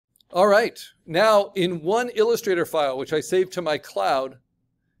All right, now in one Illustrator file, which I saved to my cloud,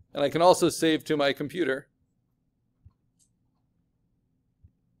 and I can also save to my computer,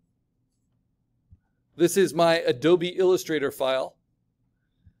 this is my Adobe Illustrator file.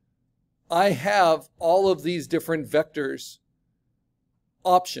 I have all of these different vectors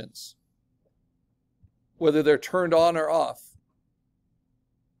options, whether they're turned on or off.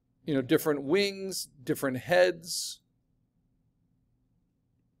 You know, different wings, different heads.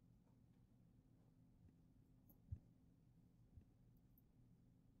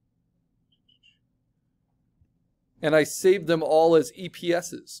 And I saved them all as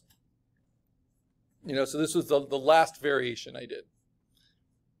EPSs. You know, so this was the last variation I did.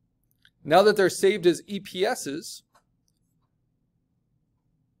 Now that they're saved as EPSs,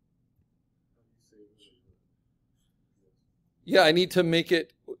 yeah, I need to make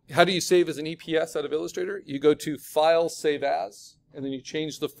it. How do you save as an EPS out of Illustrator? You go to File, Save As, and then you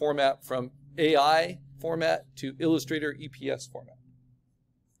change the format from AI format to Illustrator EPS format.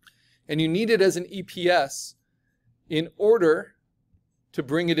 And you need it as an EPS in order to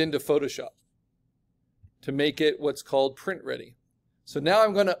bring it into Photoshop, to make it what's called print ready. So now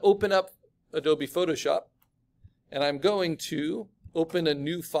I'm going to open up Adobe Photoshop, and I'm going to open a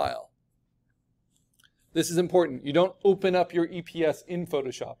new file. This is important. You don't open up your EPS in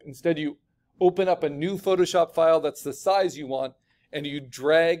Photoshop. Instead, you open up a new Photoshop file that's the size you want, and you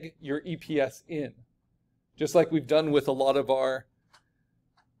drag your EPS in, just like we've done with a lot of our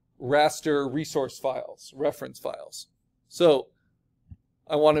raster resource files, reference files. So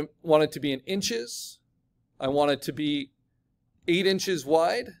I want it to be in inches. I want it to be 8 inches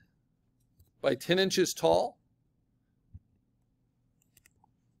wide by 10 inches tall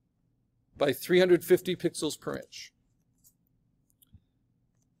by 350 pixels per inch.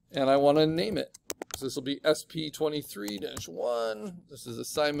 And I want to name it. So this will be SP23-1. This is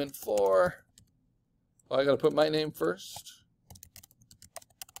assignment 4. Oh, I got to put my name first.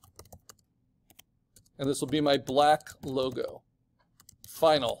 And this will be my black logo.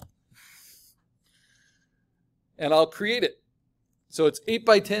 Final. And I'll create it. So it's 8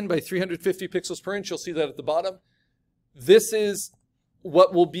 by 10 by 350 pixels per inch. You'll see that at the bottom. This is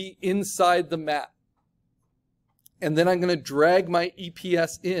what will be inside the mat. And then I'm going to drag my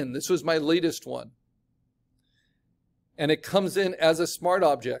EPS in. This was my latest one. And it comes in as a smart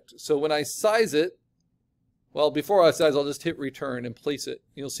object. So when I size it, well, before I size, I'll just hit return and place it.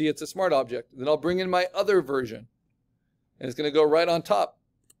 You'll see it's a smart object. Then I'll bring in my other version. And it's going to go right on top.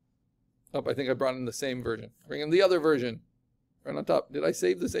 Oh, I think I brought in the same version. Bring in the other version. Right on top. Did I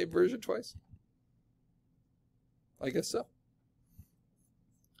save the same version twice? I guess so.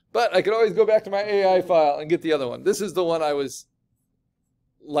 But I could always go back to my AI file and get the other one. This is the one I was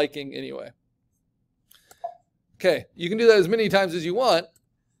liking anyway. Okay, you can do that as many times as you want,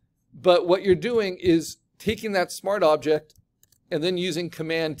 but what you're doing is taking that smart object and then using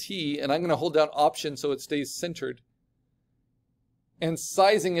Command T, and I'm going to hold down Option so it stays centered, and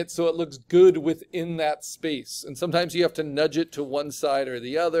sizing it so it looks good within that space. And sometimes you have to nudge it to one side or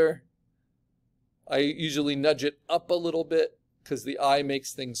the other. I usually nudge it up a little bit because the eye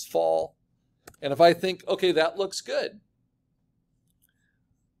makes things fall. And if I think, okay, that looks good,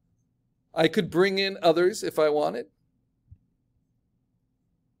 I could bring in others if I wanted.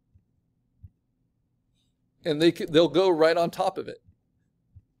 And they'll go right on top of it.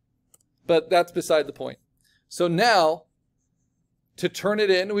 But that's beside the point. So now, to turn it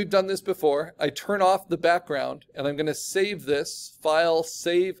in, we've done this before, I turn off the background, and I'm going to save this file,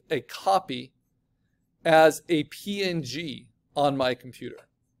 save a copy as a PNG on my computer.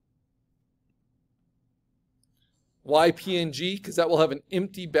 Why PNG? Because that will have an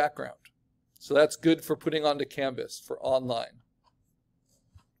empty background. So that's good for putting onto Canvas for online.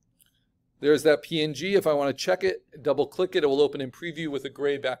 There's that PNG. If I want to check it, double click it, it will open in preview with a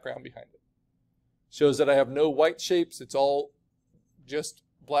gray background behind it. Shows that I have no white shapes. It's all just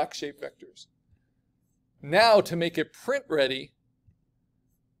black shape vectors. Now to make it print ready,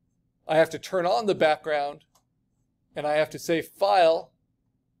 I have to turn on the background and I have to say File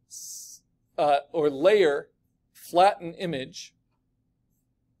or Layer, Flatten Image,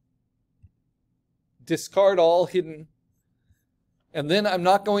 discard all hidden, and then I'm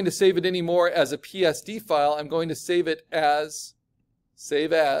not going to save it anymore as a PSD file. I'm going to save it as,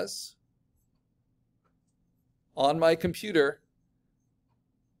 Save As, on my computer,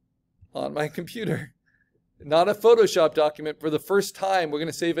 not a Photoshop document. For the first time, we're going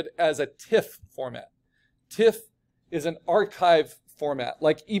to save it as a TIFF format. TIFF is an archive format.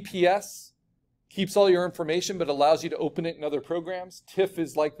 Like EPS keeps all your information but allows you to open it in other programs. TIFF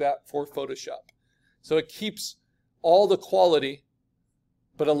is like that for Photoshop. So it keeps all the quality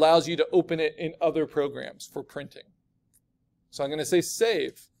but allows you to open it in other programs for printing. So I'm going to say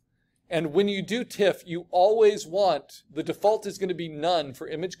save. And when you do TIFF, you always want, the default is going to be none for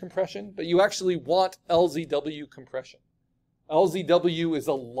image compression, but you actually want LZW compression. LZW is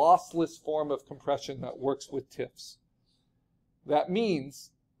a lossless form of compression that works with TIFFs. That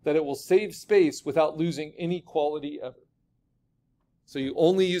means that it will save space without losing any quality ever. So you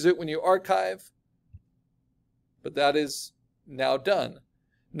only use it when you archive, but that is now done.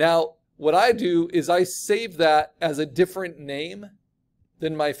 Now, what I do is I save that as a different name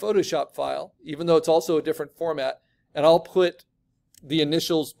than my Photoshop file, even though it's also a different format, and I'll put the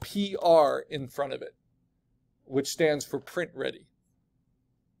initials PR in front of it, which stands for print ready.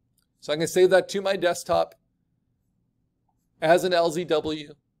 So I'm going to save that to my desktop as an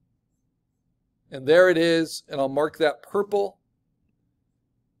LZW, and there it is, and I'll mark that purple,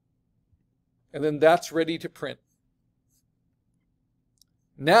 and then that's ready to print.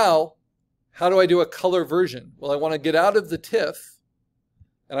 Now, how do I do a color version? Well, I want to get out of the TIFF,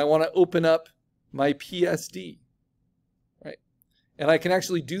 and I want to open up my PSD, right? And I can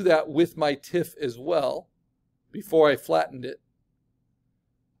actually do that with my TIFF as well before I flattened it.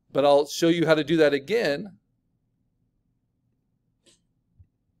 But I'll show you how to do that again.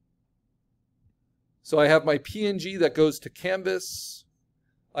 So I have my PNG that goes to Canvas.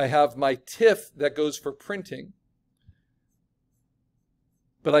 I have my TIFF that goes for printing.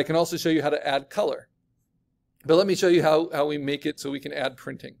 But I can also show you how to add color. But let me show you how we make it so we can add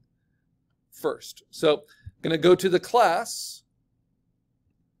printing first. So I'm going to go to the class.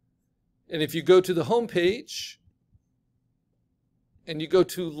 And if you go to the home page and you go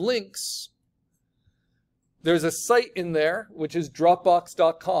to links, there's a site in there which is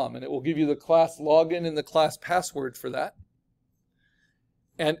dropbox.com, and it will give you the class login and the class password for that.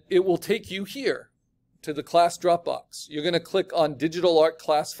 And it will take you here to the class Dropbox. You're going to click on Digital Art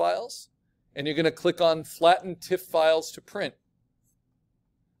Class Files, and you're going to click on Flatten TIFF Files to Print.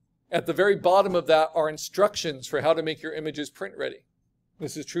 At the very bottom of that are instructions for how to make your images print ready.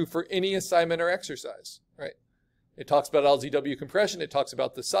 This is true for any assignment or exercise, right? It talks about LZW compression, it talks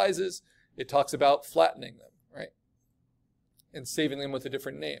about the sizes, it talks about flattening them, right? And saving them with a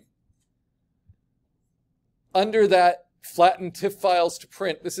different name. Under that Flatten TIFF Files to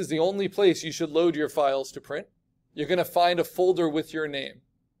Print, this is the only place you should load your files to print. You're going to find a folder with your name.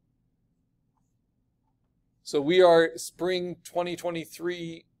 So we are Spring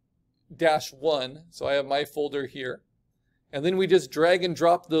 2023-1, so I have my folder here. And then we just drag and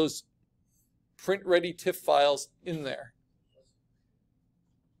drop those print ready TIFF files in there.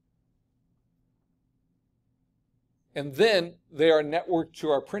 And then they are networked to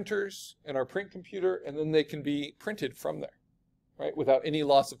our printers and our print computer, and then they can be printed from there, right, without any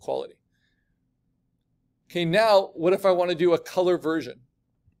loss of quality. Okay, now what if I want to do a color version?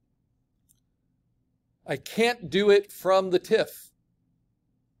 I can't do it from the TIFF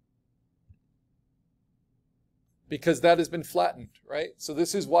because that has been flattened, right? So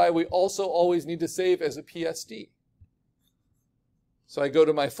this is why we also always need to save as a PSD. So I go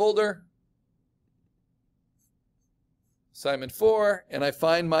to my folder, assignment 4, and I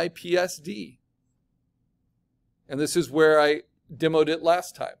find my PSD. And this is where I demoed it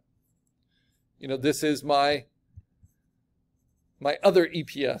last time. You know, this is my other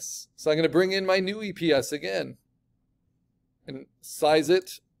EPS. So I'm going to bring in my new EPS again and size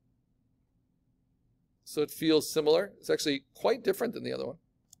it so it feels similar. It's actually quite different than the other one.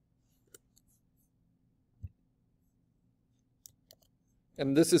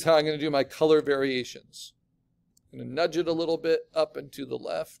 And this is how I'm going to do my color variations. I'm going to nudge it a little bit up and to the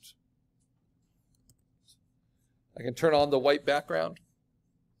left. I can turn on the white background.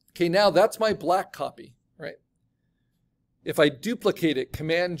 Okay, now that's my black copy, right? If I duplicate it,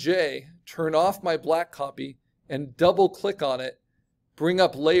 Command J, turn off my black copy, and double click on it, bring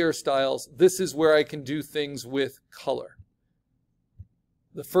up layer styles, this is where I can do things with color.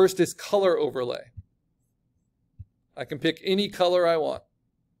 The first is color overlay. I can pick any color I want.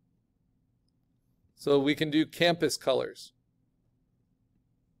 So we can do campus colors.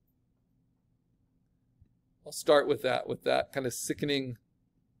 I'll start with that kind of sickening,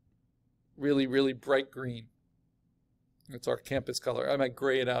 really, really bright green. That's our campus color. I might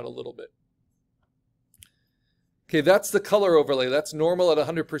gray it out a little bit. Okay, that's the color overlay. That's normal at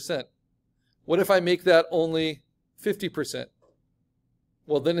 100%. What if I make that only 50%?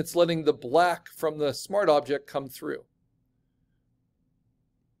 Well, then it's letting the black from the smart object come through.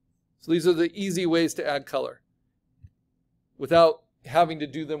 So these are the easy ways to add color without having to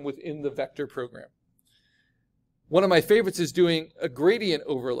do them within the vector program. One of my favorites is doing a gradient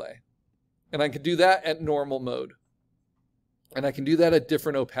overlay, and I can do that at normal mode. And I can do that at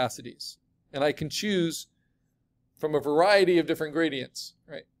different opacities. And I can choose from a variety of different gradients,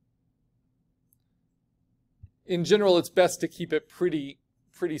 right? In general, it's best to keep it pretty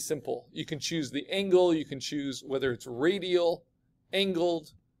simple. You can choose the angle, you can choose whether it's radial,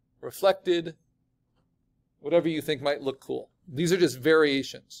 angled, reflected, whatever you think might look cool. These are just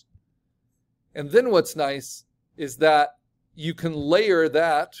variations. And then what's nice is that you can layer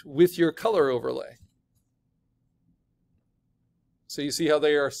that with your color overlay. So you see how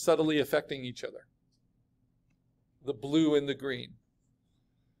they are subtly affecting each other. The blue and the green.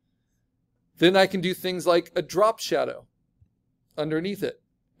 Then I can do things like a drop shadow underneath it,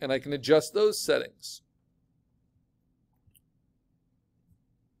 and I can adjust those settings.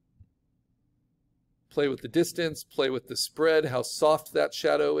 Play with the distance, play with the spread, how soft that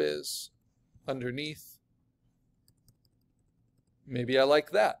shadow is underneath. Maybe I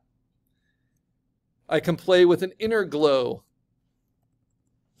like that. I can play with an inner glow,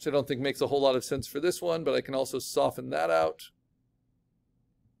 which I don't think makes a whole lot of sense for this one, but I can also soften that out.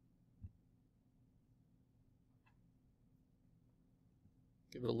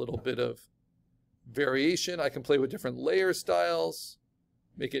 Give it a little bit of variation. I can play with different layer styles,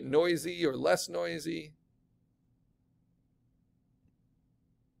 make it noisy or less noisy.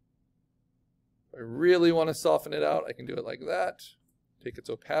 If I really want to soften it out, I can do it like that. Take its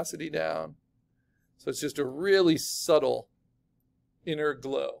opacity down. So it's just a really subtle inner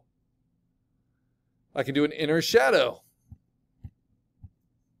glow. I can do an inner shadow.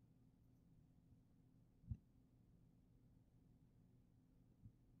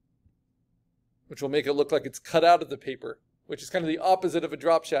 Which will make it look like it's cut out of the paper, which is kind of the opposite of a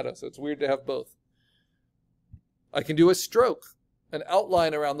drop shadow, so it's weird to have both. I can do a stroke, an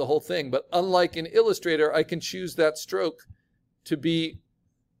outline around the whole thing, but unlike in Illustrator, I can choose that stroke to be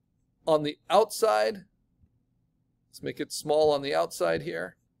on the outside. Let's make it small on the outside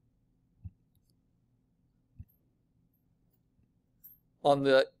here. On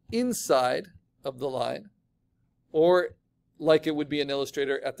the inside of the line, or like it would be in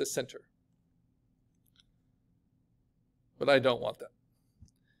Illustrator at the center. But I don't want that.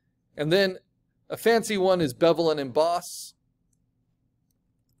 And then a fancy one is bevel and emboss.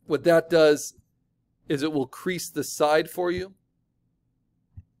 What that does is it will crease the side for you.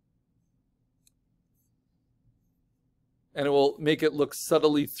 And it will make it look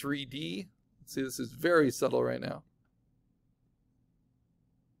subtly 3D. See, this is very subtle right now.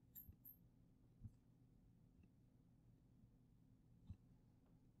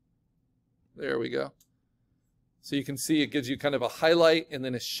 There we go. So you can see it gives you kind of a highlight and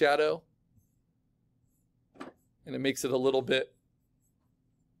then a shadow. And it makes it a little bit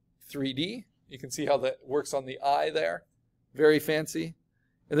 3D. You can see how that works on the eye there. Very fancy.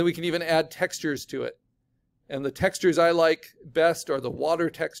 And then we can even add textures to it. And the textures I like best are the water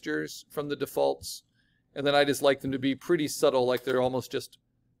textures from the defaults. And then I just like them to be pretty subtle, like they're almost just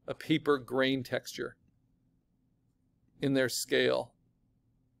a paper grain texture in their scale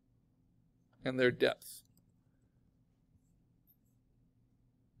and their depth.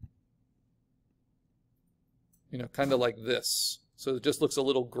 You know, kind of like this. So it just looks a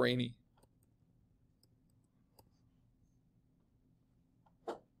little grainy.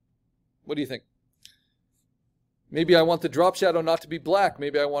 What do you think? Maybe I want the drop shadow not to be black.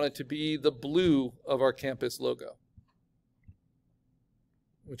 Maybe I want it to be the blue of our campus logo,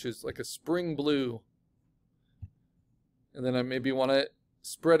 which is like a spring blue. And then I maybe want to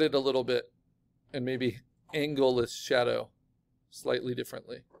spread it a little bit and maybe angle this shadow slightly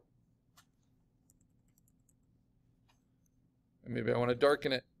differently. And maybe I want to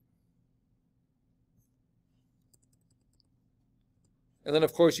darken it. And then,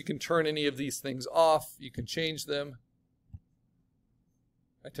 of course, you can turn any of these things off. You can change them.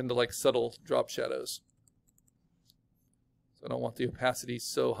 I tend to like subtle drop shadows. So I don't want the opacity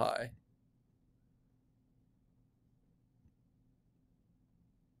so high.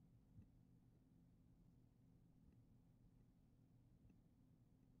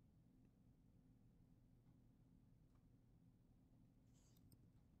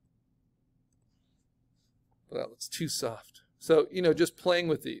 That looks too soft. So, you know, just playing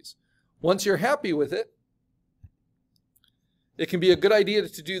with these. Once you're happy with it, it can be a good idea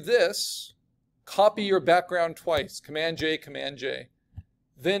to do this. Copy your background twice, Command-J, Command-J.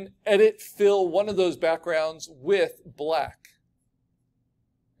 Then edit, fill one of those backgrounds with black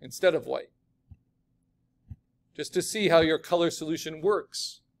instead of white. Just to see how your color solution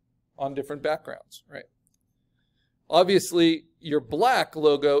works on different backgrounds, right? Obviously, your black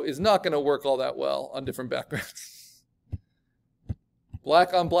logo is not going to work all that well on different backgrounds.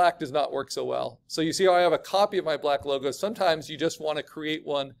 Black on black does not work so well. So you see how I have a copy of my black logo. Sometimes you just want to create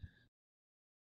one